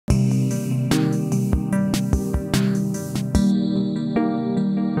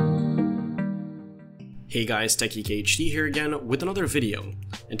Hey guys, TekGeekHD here again with another video,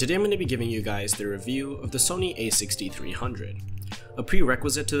 and today I'm going to be giving you guys the review of the Sony A6300. A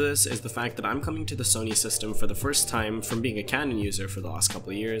prerequisite to this is the fact that I'm coming to the Sony system for the first time from being a Canon user for the last couple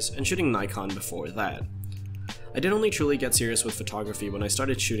of years and shooting Nikon before that. I did only truly get serious with photography when I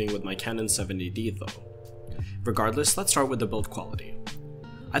started shooting with my Canon 70D though. Regardless, let's start with the build quality.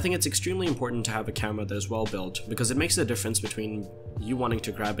 I think it's extremely important to have a camera that is well built because it makes the difference between you wanting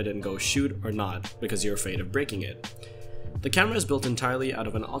to grab it and go shoot or not because you're afraid of breaking it. The camera is built entirely out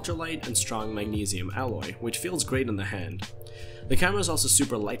of an ultralight and strong magnesium alloy, which feels great in the hand. The camera is also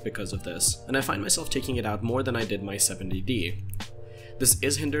super light because of this, and I find myself taking it out more than I did my 70D. This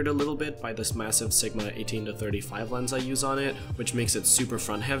is hindered a little bit by this massive Sigma 18-35 lens I use on it, which makes it super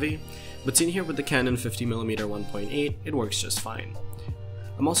front heavy, but seen here with the Canon 50mm 1.8, it works just fine.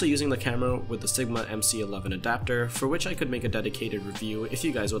 I'm also using the camera with the Sigma MC11 adapter, for which I could make a dedicated review if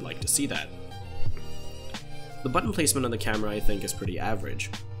you guys would like to see that. The button placement on the camera I think is pretty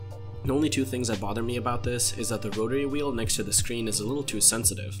average. The only two things that bother me about this is that the rotary wheel next to the screen is a little too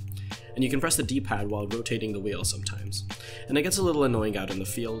sensitive, and you can press the D-pad while rotating the wheel sometimes, and it gets a little annoying out in the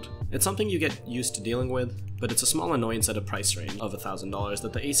field. It's something you get used to dealing with, but it's a small annoyance at a price range of $1,000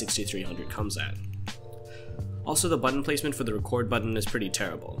 that the A6300 comes at. Also, the button placement for the record button is pretty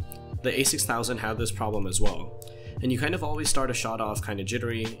terrible. The A6000 had this problem as well, and you kind of always start a shot off kinda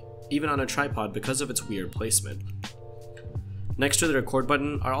jittery, even on a tripod because of its weird placement. Next to the record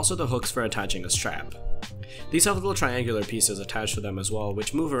button are also the hooks for attaching a strap. These have little triangular pieces attached to them as well,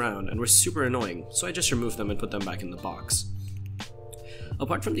 which move around and were super annoying, so I just removed them and put them back in the box.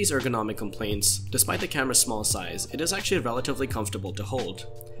 Apart from these ergonomic complaints, despite the camera's small size, it is actually relatively comfortable to hold.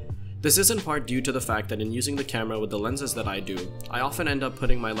 This is in part due to the fact that in using the camera with the lenses that I do, I often end up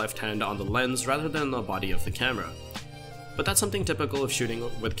putting my left hand on the lens rather than the body of the camera. But that's something typical of shooting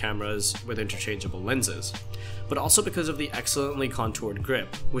with cameras with interchangeable lenses, but also because of the excellently contoured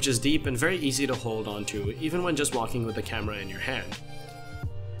grip, which is deep and very easy to hold onto even when just walking with the camera in your hand.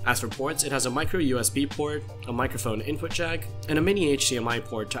 As for ports, it has a micro USB port, a microphone input jack, and a mini HDMI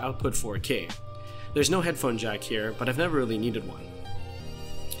port to output 4K. There's no headphone jack here, but I've never really needed one.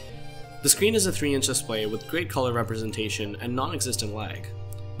 The screen is a 3-inch display with great color representation and non-existent lag,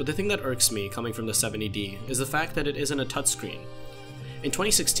 but the thing that irks me coming from the 70D is the fact that it isn't a touchscreen. In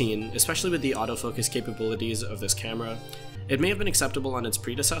 2016, especially with the autofocus capabilities of this camera, it may have been acceptable on its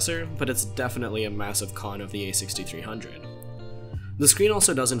predecessor, but it's definitely a massive con of the A6300. The screen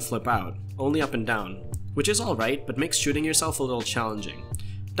also doesn't flip out, only up and down, which is alright but makes shooting yourself a little challenging.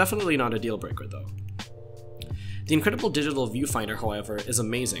 Definitely not a deal breaker though. The incredible digital viewfinder, however, is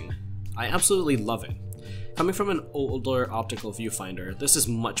amazing. I absolutely love it. Coming from an older optical viewfinder, this is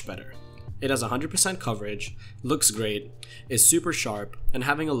much better. It has 100% coverage, looks great, is super sharp, and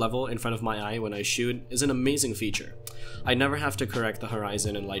having a level in front of my eye when I shoot is an amazing feature. I never have to correct the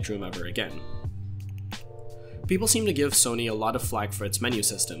horizon in Lightroom ever again. People seem to give Sony a lot of flack for its menu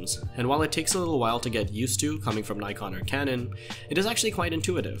systems, and while it takes a little while to get used to coming from Nikon or Canon, it is actually quite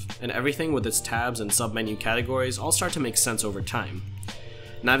intuitive, and everything with its tabs and sub-menu categories all start to make sense over time.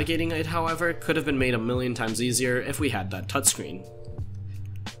 Navigating it, however, could have been made a million times easier if we had that touchscreen.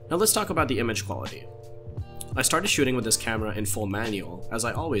 Now let's talk about the image quality. I started shooting with this camera in full manual, as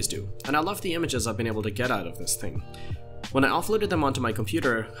I always do, and I love the images I've been able to get out of this thing. When I offloaded them onto my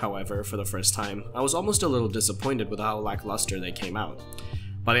computer, however, for the first time, I was almost a little disappointed with how lackluster they came out,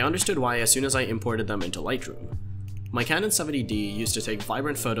 but I understood why as soon as I imported them into Lightroom. My Canon 70D used to take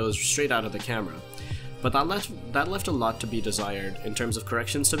vibrant photos straight out of the camera, but that left a lot to be desired in terms of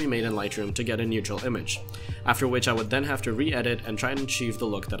corrections to be made in Lightroom to get a neutral image, after which I would then have to re-edit and try and achieve the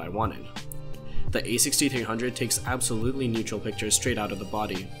look that I wanted. The A6300 takes absolutely neutral pictures straight out of the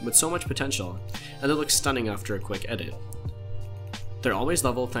body, with so much potential, and it looks stunning after a quick edit. They're always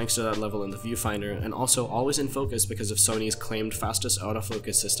level thanks to that level in the viewfinder, and also always in focus because of Sony's claimed fastest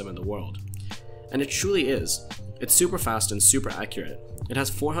autofocus system in the world. And it truly is. It's super fast and super accurate. It has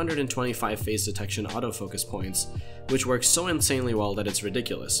 425 phase detection autofocus points, which works so insanely well that it's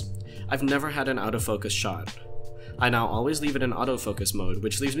ridiculous. I've never had an autofocus shot. I now always leave it in autofocus mode,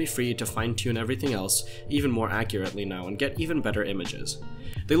 which leaves me free to fine-tune everything else even more accurately now and get even better images.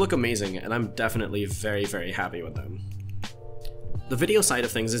 They look amazing, and I'm definitely very happy with them. The video side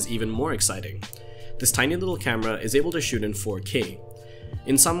of things is even more exciting. This tiny little camera is able to shoot in 4K.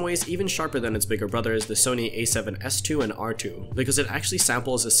 In some ways even sharper than its bigger brothers, the Sony A7S2 and R2, because it actually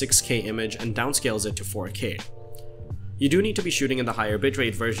samples a 6K image and downscales it to 4K. You do need to be shooting in the higher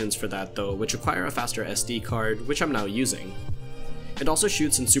bitrate versions for that though, which require a faster SD card, which I'm now using. It also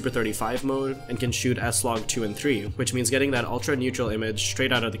shoots in Super 35 mode and can shoot S-Log 2 and 3, which means getting that ultra neutral image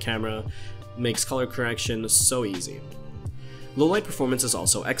straight out of the camera makes color correction so easy. Low light performance is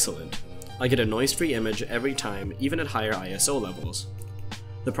also excellent. I get a noise-free image every time, even at higher ISO levels.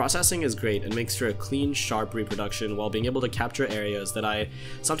 The processing is great and makes for a clean, sharp reproduction while being able to capture areas that I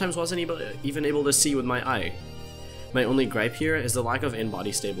sometimes wasn't even able to see with my eye. My only gripe here is the lack of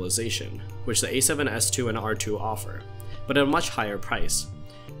in-body stabilization, which the A7S II and R2 offer, but at a much higher price.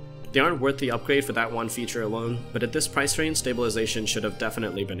 They aren't worth the upgrade for that one feature alone, but at this price range, stabilization should have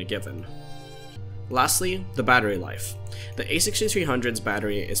definitely been a given. Lastly, the battery life. The A6300's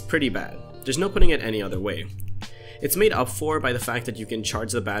battery is pretty bad. There's no putting it any other way. It's made up for by the fact that you can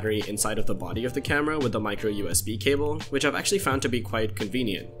charge the battery inside of the body of the camera with the micro USB cable, which I've actually found to be quite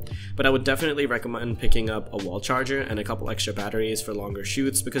convenient, but I would definitely recommend picking up a wall charger and a couple extra batteries for longer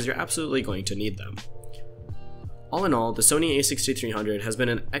shoots because you're absolutely going to need them. All in all, the Sony A6300 has been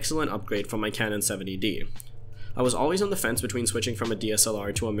an excellent upgrade from my Canon 70D. I was always on the fence between switching from a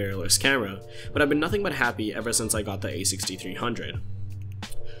DSLR to a mirrorless camera, but I've been nothing but happy ever since I got the A6300.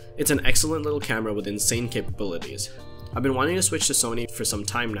 It's an excellent little camera with insane capabilities. I've been wanting to switch to Sony for some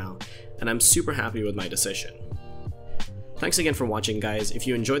time now, and I'm super happy with my decision. Thanks again for watching, guys. If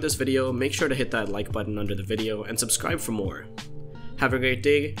you enjoyed this video, make sure to hit that like button under the video and subscribe for more. Have a great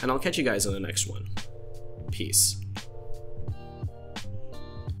day, and I'll catch you guys in the next one. Peace.